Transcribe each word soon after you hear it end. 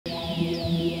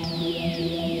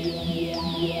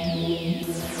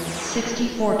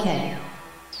64K.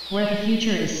 Where the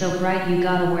future is so bright you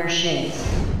gotta wear shades.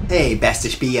 Hey,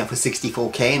 Bastish B here for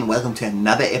 64K and welcome to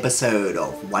another episode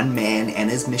of One Man and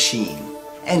His Machine.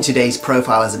 And today's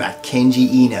profile is about Kenji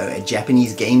Eno, a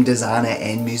Japanese game designer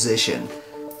and musician.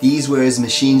 These were his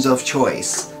machines of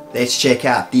choice. Let's check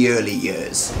out the early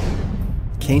years.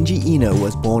 Kenji Eno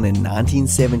was born in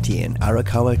 1970 in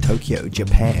Arakawa, Tokyo,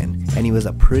 Japan, and he was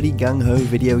a pretty gung-ho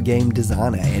video game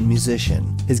designer and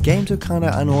musician. His games were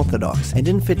kinda unorthodox and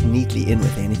didn't fit neatly in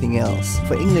with anything else.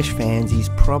 For English fans, he's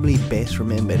probably best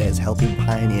remembered as helping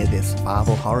pioneer the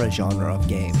survival horror genre of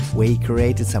games, where he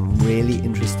created some really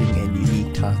interesting and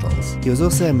unique titles. He was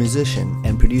also a musician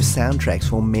and produced soundtracks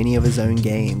for many of his own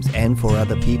games and for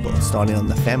other people, starting on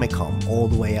the Famicom all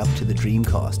the way up to the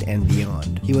Dreamcast and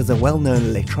beyond. He was a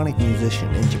well-known electronic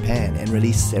musician in Japan and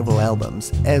released several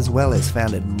albums, as well as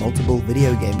founded multiple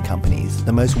video game companies.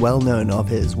 The most well-known of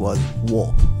his was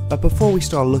Warp. But before we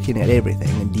start looking at everything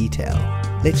in detail,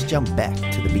 let's jump back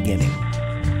to the beginning.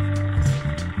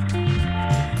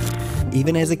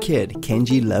 Even as a kid,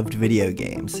 Kenji loved video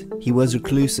games. He was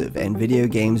reclusive and video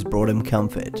games brought him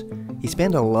comfort. He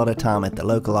spent a lot of time at the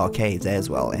local arcades as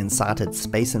well and cited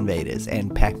Space Invaders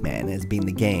and Pac-Man as being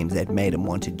the games that made him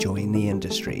want to join the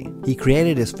industry. He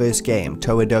created his first game,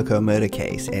 Towadoko Murder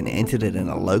Case, and entered it in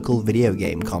a local video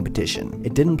game competition.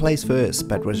 It didn't place first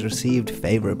but was received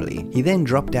favorably. He then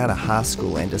dropped out of high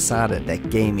school and decided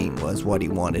that gaming was what he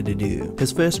wanted to do.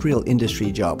 His first real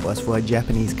industry job was for a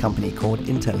Japanese company called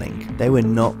Interlink. They were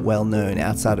not well known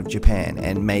outside of Japan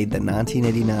and made the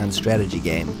 1989 strategy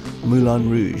game Moulin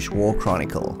Rouge War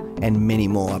Chronicle, and many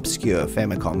more obscure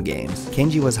Famicom games.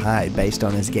 Kenji was hired based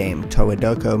on his game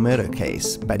Towadoko Murder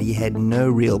Case, but he had no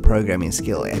real programming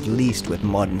skill, at least with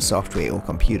modern software or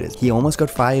computers. He almost got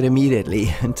fired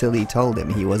immediately until he told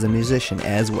him he was a musician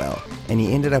as well, and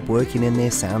he ended up working in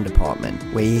their sound department,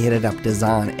 where he headed up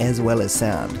design as well as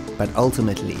sound, but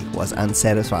ultimately was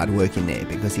unsatisfied working there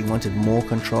because he wanted more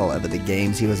control over the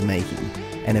games he was making,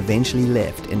 and eventually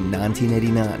left in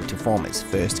 1989 to form his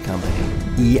first company,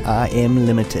 EIM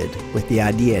Limited, with the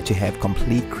idea to have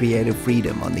complete creative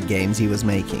freedom on the games he was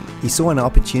making. He saw an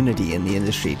opportunity in the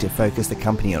industry to focus the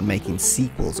company on making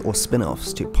sequels or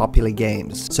spin-offs to popular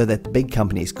games so that the big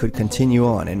companies could continue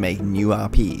on and make new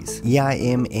IPs.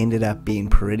 EIM ended up being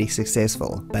pretty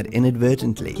successful, but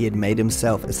inadvertently he had made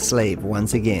himself a slave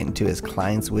once again to his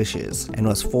clients' wishes and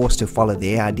was forced to follow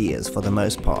their ideas for the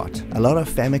most part. A lot of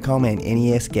Famicom and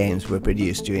NES games were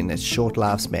produced during its short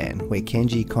lifespan, where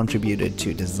Kenji contributed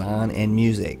to design and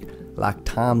music, like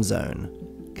Time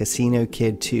Zone, Casino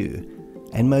Kid 2,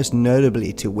 and most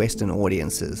notably to Western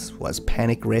audiences was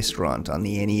Panic Restaurant on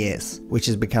the NES, which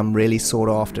has become really sought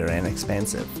after and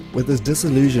expensive. With his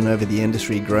disillusion over the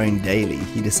industry growing daily,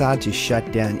 he decided to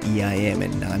shut down EIM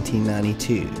in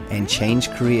 1992 and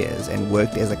changed careers and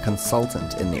worked as a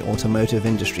consultant in the automotive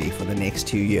industry for the next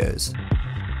 2 years.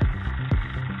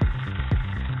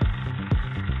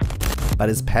 But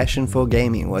his passion for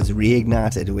gaming was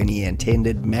reignited when he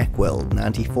attended Macworld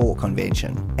 94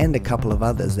 convention and a couple of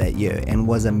others that year and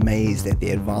was amazed at the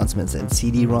advancements in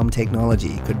CD-ROM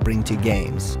technology could bring to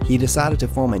games. He decided to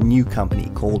form a new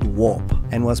company called Warp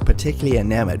and was particularly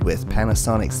enamored with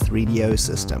Panasonic's 3DO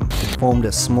system. It formed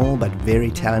a small but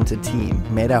very talented team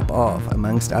made up of,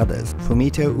 amongst others,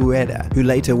 Fumito Ueda, who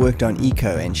later worked on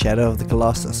Ico and Shadow of the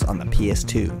Colossus on the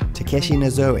PS2, Takeshi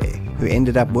Nozoe, who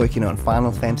ended up working on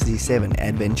Final Fantasy VII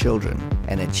Advent Children,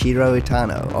 and Ichiro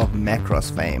Itano of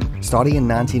Macross fame. Starting in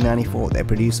 1994, they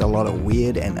produced a lot of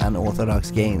weird and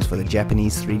unorthodox games for the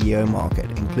Japanese 3DO market,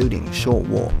 including Short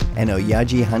Warp and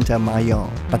Oyaji Hunter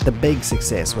Mahjong. But the big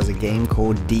success was a game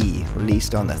called D,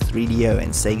 released on the 3DO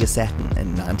and Sega Saturn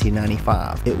in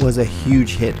 1995. It was a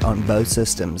huge hit on both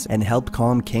systems and helped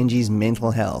calm Kenji's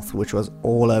mental health, which was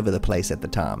all over the place at the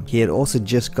time. He had also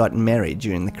just gotten married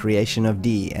during the creation of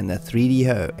D, and the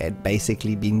 3DO had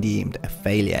basically been deemed a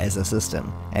failure as a system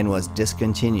and was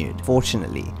discontinued.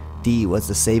 Fortunately, D was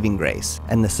the saving grace,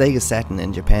 and the Sega Saturn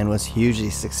in Japan was hugely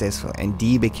successful, and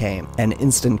D became an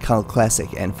instant cult classic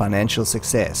and financial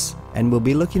success. And we'll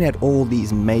be looking at all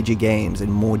these major games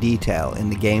in more detail in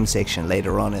the game section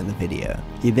later on in the video.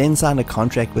 He then signed a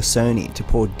contract with Sony to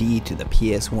port D to the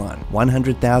PS1.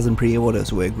 100,000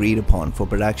 pre-orders were agreed upon for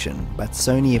production, but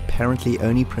Sony apparently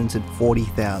only printed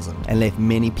 40,000 and left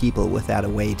many people without a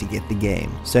way to get the game.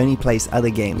 Sony placed other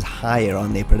games higher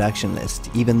on their production list,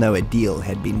 even though a deal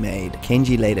had been made.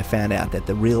 Kenji later found out that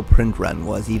the real print run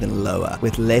was even lower,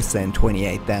 with less than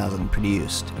 28,000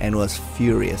 produced, and was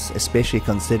furious, especially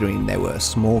considering they were a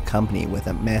small company with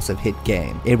a massive hit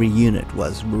game. Every unit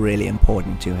was really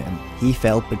important to him. He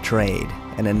felt betrayed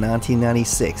and in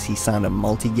 1996 he signed a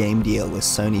multi-game deal with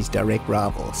Sony's direct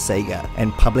rival, Sega,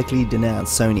 and publicly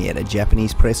denounced Sony at a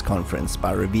Japanese press conference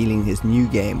by revealing his new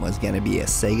game was going to be a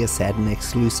Sega Saturn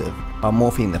exclusive by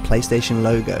morphing the PlayStation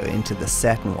logo into the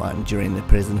Saturn one during the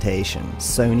presentation.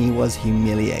 Sony was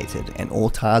humiliated and all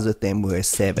ties with them were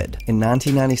severed. In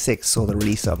 1996 saw the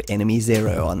release of Enemy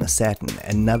Zero on the Saturn,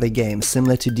 another game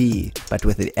similar to D, but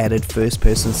with an added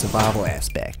first-person survival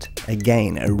aspect.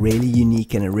 Again, a really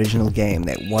unique and original game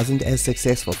that wasn't as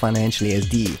successful financially as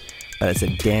D, but it's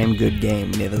a damn good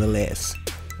game nevertheless.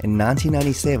 In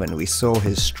 1997 we saw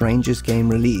his strangest game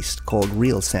released called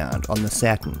Real Sound on the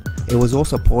Saturn. It was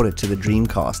also ported to the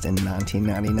Dreamcast in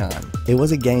 1999. It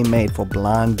was a game made for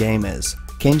blind gamers.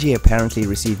 Kenji apparently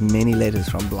received many letters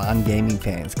from blind gaming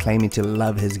fans claiming to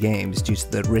love his games due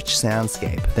to the rich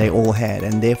soundscape they all had,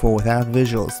 and therefore without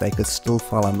visuals they could still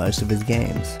follow most of his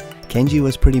games. Kenji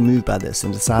was pretty moved by this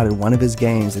and decided one of his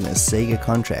games in his Sega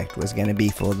contract was going to be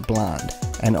for the blind,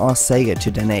 and asked Sega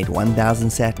to donate 1,000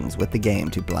 Saturns with the game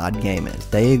to blind gamers.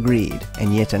 They agreed,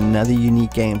 and yet another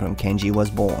unique game from Kenji was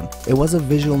born. It was a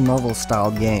visual novel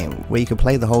style game where you could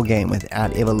play the whole game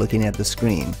without ever looking at the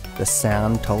screen. The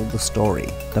sound told the story.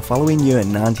 The following year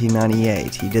in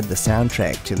 1998 he did the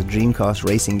soundtrack to the Dreamcast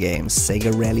racing games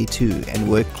Sega Rally 2 and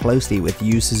worked closely with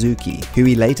Yu Suzuki, who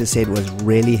he later said was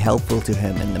really helpful to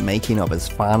him in the making of his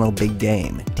final big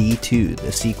game, D2,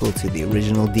 the sequel to the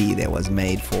original D that was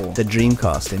made for the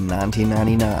Dreamcast in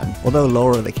 1999. Although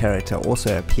Laura the character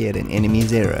also appeared in Enemy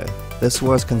Zero, this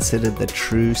was considered the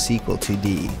true sequel to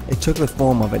D. It took the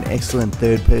form of an excellent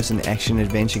third-person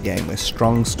action-adventure game with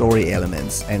strong story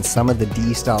elements and some of the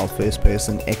D-style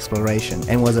first-person exploration,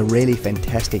 and was a really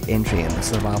fantastic entry in the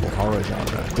survival horror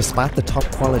genre. Despite the top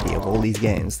quality of all these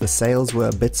games, the sales were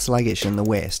a bit sluggish in the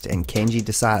West, and Kenji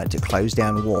decided to close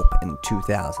down Warp in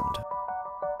 2000.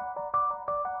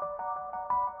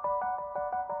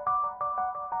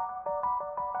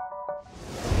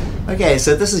 Okay,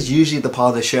 so this is usually the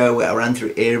part of the show where I run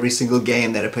through every single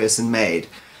game that a person made,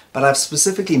 but I've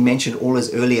specifically mentioned all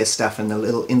his earlier stuff in the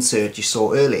little insert you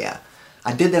saw earlier.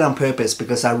 I did that on purpose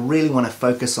because I really want to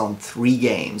focus on 3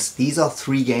 games. These are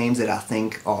 3 games that I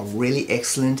think are really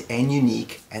excellent and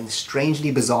unique and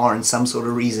strangely bizarre in some sort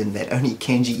of reason that only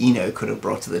Kenji Eno could have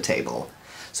brought to the table.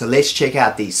 So let's check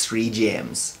out these 3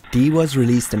 gems. D was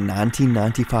released in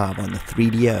 1995 on the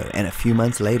 3DO and a few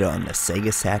months later on the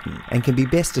Sega Saturn, and can be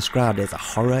best described as a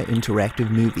horror interactive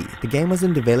movie. The game was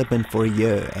in development for a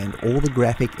year and all the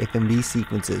graphic FMV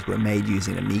sequences were made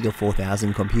using Amiga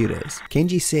 4000 computers.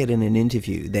 Kenji said in an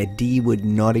interview that D would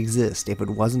not exist if it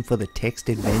wasn't for the text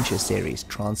adventure series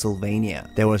Transylvania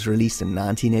that was released in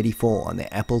 1984 on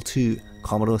the Apple II,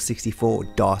 Commodore 64,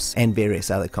 DOS, and various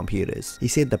other computers. He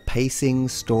said the pacing,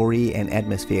 story, and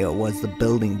atmosphere was the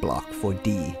building block for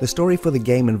D. The story for the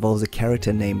game involves a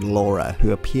character named Laura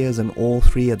who appears in all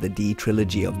 3 of the D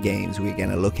trilogy of games we're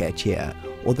going to look at here,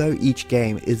 although each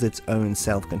game is its own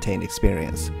self-contained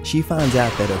experience. She finds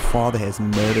out that her father has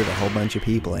murdered a whole bunch of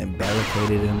people and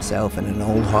barricaded himself in an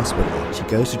old hospital. She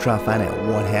goes to try and find out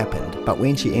what happened, but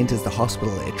when she enters the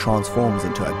hospital it transforms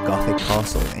into a gothic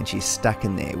castle and she's stuck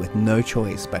in there with no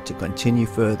choice but to continue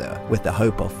further with the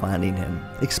hope of finding him.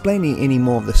 Explaining any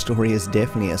more of the story is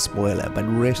definitely a spoiler, but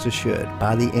rest assured,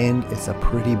 by the end it's a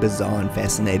pretty bizarre and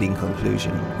fascinating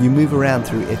conclusion. You move around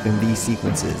through FMV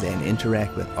sequences and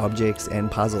interact with objects and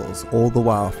puzzles, all the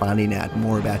while finding out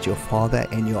more about your father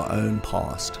and your own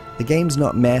past. The game's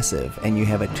not massive and you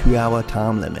have a 2-hour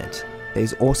time limit.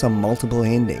 There's also multiple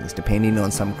endings depending on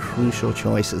some crucial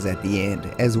choices at the end,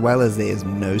 as well as there's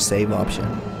no save option.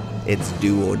 It's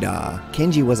do or die.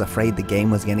 Kenji was afraid the game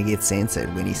was going to get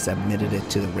censored when he submitted it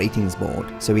to the ratings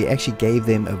board, so he actually gave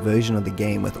them a version of the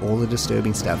game with all the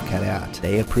disturbing stuff cut out.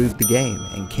 They approved the game,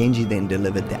 and Kenji then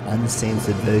delivered the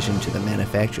uncensored version to the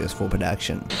manufacturers for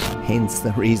production. Hence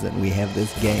the reason we have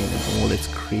this game in all its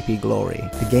creepy glory.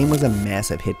 The game was a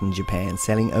massive hit in Japan,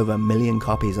 selling over 1 million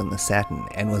copies on the Saturn,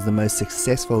 and was the most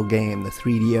successful game the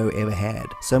 3DO ever had.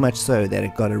 So much so that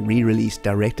it got a re-released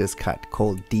director's cut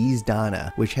called D's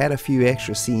Diner, which had a few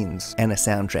extra scenes and a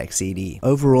soundtrack CD.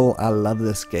 Overall, I love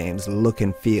this game's look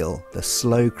and feel, the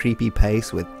slow creepy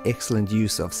pace with excellent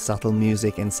use of subtle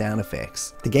music and sound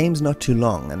effects. The game's not too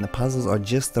long and the puzzles are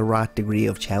just the right degree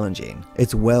of challenging.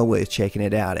 It's well worth checking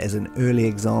it out as an early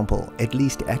example, at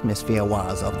least atmosphere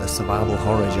wise, of the survival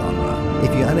horror genre.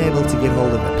 If you're unable to get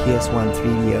hold of a PS1,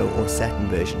 3DO or Saturn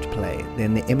version to play,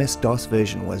 then the MS-DOS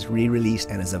version was re-released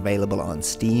and is available on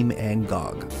Steam and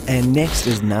GOG. And next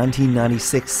is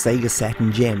 1996 Sega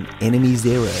Saturn gem Enemy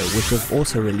Zero, which was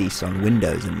also released on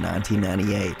Windows in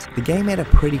 1998. The game had a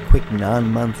pretty quick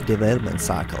 9-month development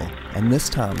cycle, and this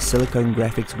time silicone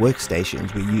graphics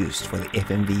workstations were used for the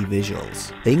FMV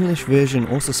visuals. The English version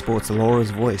also sports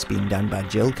Laura's voice being done by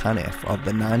Jill Cunniff of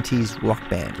the 90s rock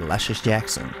band Luscious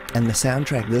Jackson, and the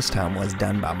soundtrack this time was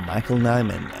done by Michael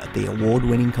Nyman, the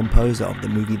award-winning composer of the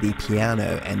movie The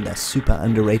Piano and the super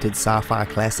underrated sci-fi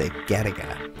classic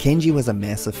Gattaca. Kenji was a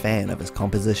massive fan of his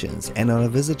compositions, and on a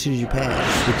visit to Japan,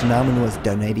 which Nyman was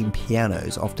donating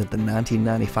pianos after the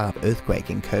 1995 earthquake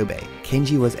in Kobe,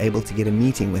 Kenji was able to get a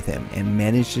meeting with him and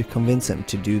managed to convince him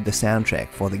to do the soundtrack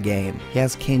for the game.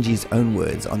 Here's Kenji's own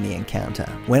words on the encounter.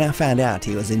 "When I found out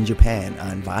he was in Japan,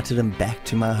 I invited him back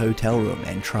to my hotel room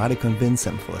and tried to convince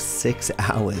him for 6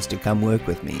 hours to come work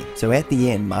with me. So at the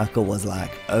end, Michael was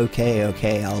like, okay,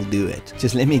 I'll do it.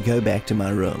 Just let me go back to my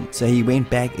room." So he went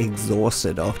back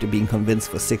exhausted after being convinced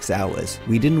for 6 hours.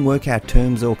 We didn't work out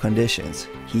terms or conditions.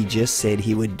 He just said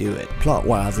he would do it.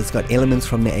 Plot-wise, it's got elements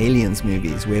from the Aliens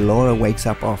movies, where Laura wakes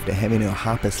up after having her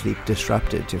hypersleep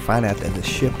disrupted to find out that the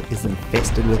ship is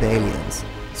infested with aliens.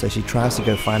 So she tries to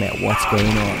go find out what's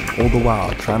going on, all the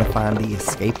while trying to find the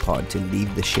escape pod to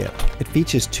leave the ship. It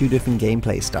features 2 different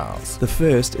gameplay styles. The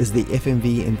first is the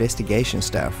FMV investigation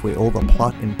stuff where all the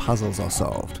plot and puzzles are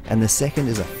solved, and the second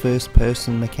is a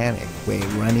first-person mechanic where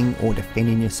running or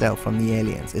defending yourself from the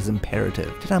aliens is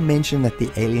imperative. Did I mention that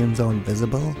the aliens are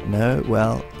invisible? No?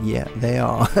 Well, yeah, they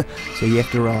are. So you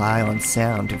have to rely on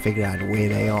sound to figure out where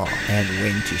they are and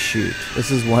when to shoot.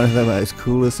 This is one of the most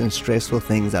coolest and stressful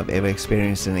things I've ever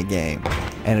experienced in a game,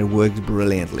 and it works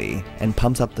brilliantly and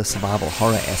pumps up the survival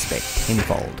horror aspect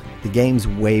tenfold. The game's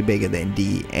way bigger than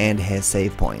D and has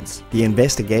save points. The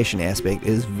investigation aspect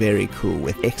is very cool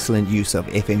with excellent use of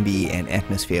FMV and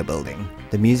atmosphere building.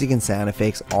 The music and sound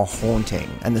effects are haunting,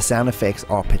 and the sound effects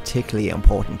are particularly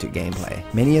important to gameplay.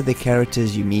 Many of the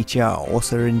characters you meet here are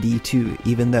also in D2,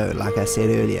 even though, like I said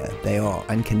earlier, they are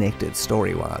unconnected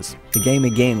story-wise. The game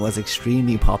again was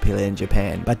extremely popular in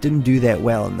Japan, but didn't do that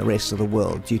well in the rest of the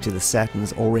world due to the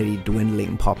Saturn's already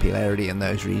dwindling popularity in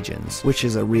those regions, which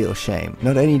is a real shame.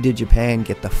 Not only did Japan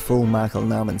get the full Michael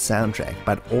Nyman soundtrack,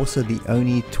 but also the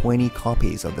only 20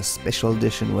 copies of the special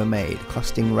edition were made,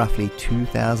 costing roughly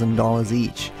 $2,000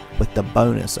 each, with the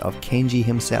bonus of Kenji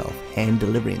himself hand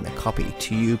delivering the copy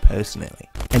to you personally.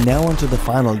 And now onto the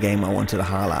final game I wanted to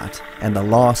highlight, and the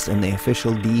last in the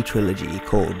official D trilogy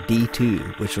called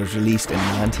D2, which was released in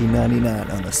 1999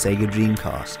 on the Sega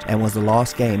Dreamcast, and was the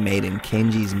last game made in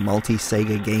Kenji's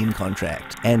multi-Sega game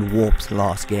contract, and Warp's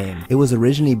last game. It was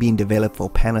originally being developed for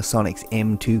Panasonic's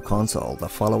M2 console, the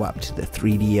follow-up to the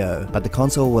 3DO, but the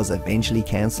console was eventually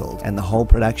cancelled, and the whole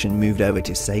production moved over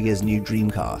to Sega's new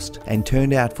Dreamcast, and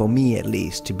turned out, for me at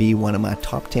least, to be one of my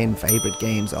top 10 favorite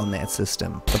games on that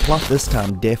system. The plot this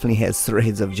time definitely has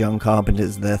threads of John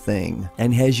Carpenter's The Thing,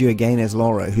 and has you again as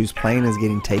Laura, whose plane is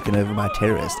getting taken over by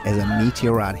terrorists as a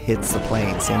meteorite hits the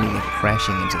plane, sending it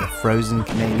crashing into the frozen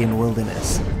Canadian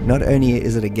wilderness. Not only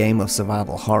is it a game of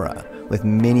survival horror, with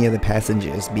many of the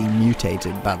passengers being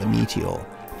mutated by the meteor,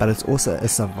 but it's also a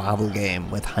survival game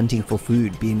with hunting for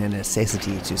food being a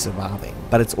necessity to surviving.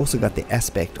 But it's also got the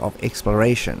aspect of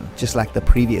exploration, just like the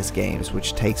previous games,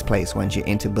 which takes place once you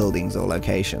enter buildings or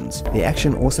locations. The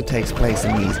action also takes place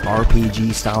in these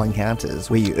RPG style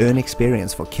encounters where you earn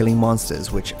experience for killing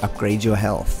monsters, which upgrades your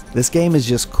health. This game is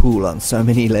just cool on so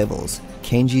many levels.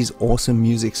 Kenji's awesome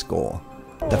music score,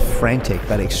 the frantic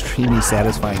but extremely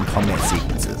satisfying combat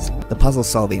sequences, the puzzle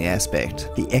solving aspect,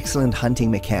 the excellent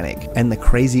hunting mechanic, and the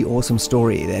crazy awesome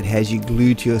story that has you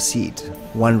glued to your seat,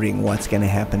 wondering what's going to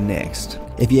happen next.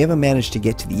 If you ever manage to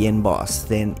get to the end boss,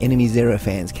 then Enemy Zero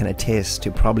fans can attest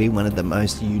to probably one of the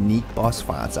most unique boss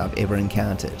fights I've ever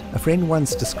encountered. A friend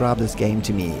once described this game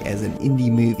to me as an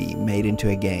indie movie made into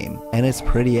a game, and it's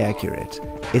pretty accurate.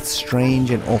 It's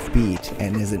strange and offbeat,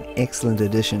 and is an excellent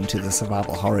addition to the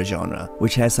survival horror genre,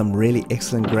 which has some really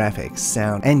excellent graphics,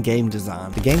 sound, and game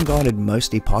design. The game garnered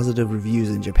mostly positive reviews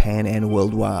in Japan and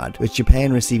worldwide, with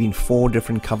Japan receiving 4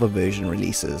 different cover version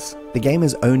releases. The game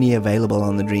is only available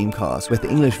on the Dreamcast, with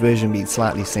the English version being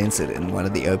slightly censored in one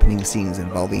of the opening scenes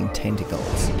involving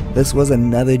tentacles. This was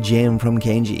another gem from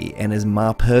Kenji, and is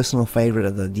my personal favorite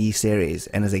of the D series,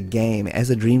 and as a game, as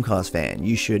a Dreamcast fan,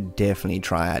 you should definitely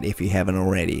try it if you haven't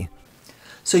already.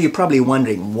 So you're probably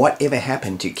wondering what ever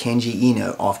happened to Kenji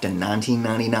Eno after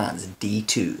 1999's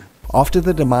D2. After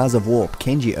the demise of Warp,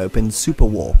 Kenji opened Super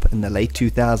Warp in the late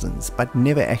 2000s, but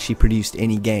never actually produced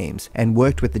any games, and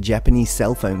worked with the Japanese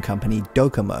cell phone company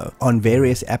Docomo on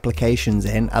various applications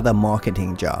and other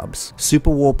marketing jobs. Super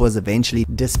Warp was eventually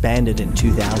disbanded in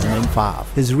 2005.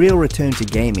 His real return to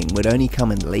gaming would only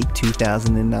come in late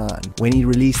 2009, when he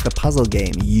released the puzzle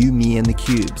game You, Me and the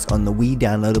Cubes on the Wii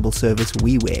downloadable service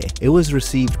WiiWare. It was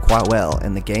received quite well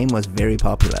and the game was very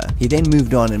popular. He then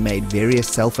moved on and made various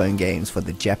cell phone games for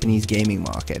the Japanese gaming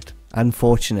market.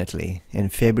 Unfortunately, in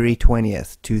February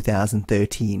 20th,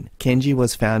 2013, Kenji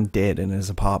was found dead in his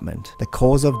apartment. The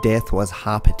cause of death was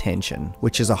hypertension,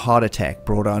 which is a heart attack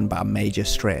brought on by major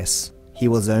stress. He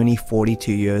was only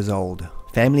 42 years old.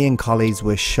 Family and colleagues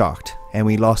were shocked, and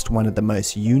we lost one of the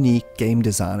most unique game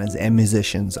designers and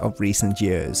musicians of recent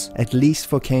years. At least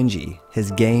for Kenji,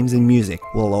 his games and music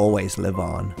will always live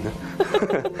on.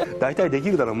 大体でき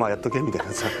るだろう、まあやっとけみたい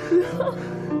なさ。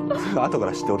後か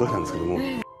ら知って驚いたんですけども。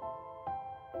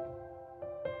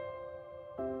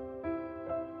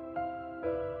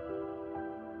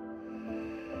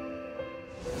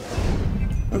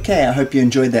Okay, I hope you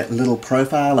enjoyed that little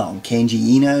profile on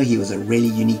Kenji Eno. He was a really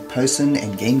unique person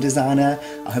and game designer.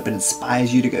 I hope it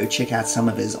inspires you to go check out some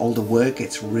of his older work.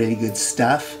 It's really good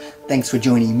stuff. Thanks for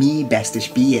joining me,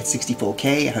 Bastish B at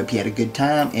 64K. I hope you had a good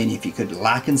time, and if you could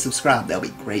like and subscribe, that'll be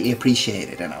greatly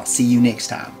appreciated, and I'll see you next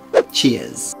time.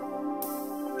 Cheers.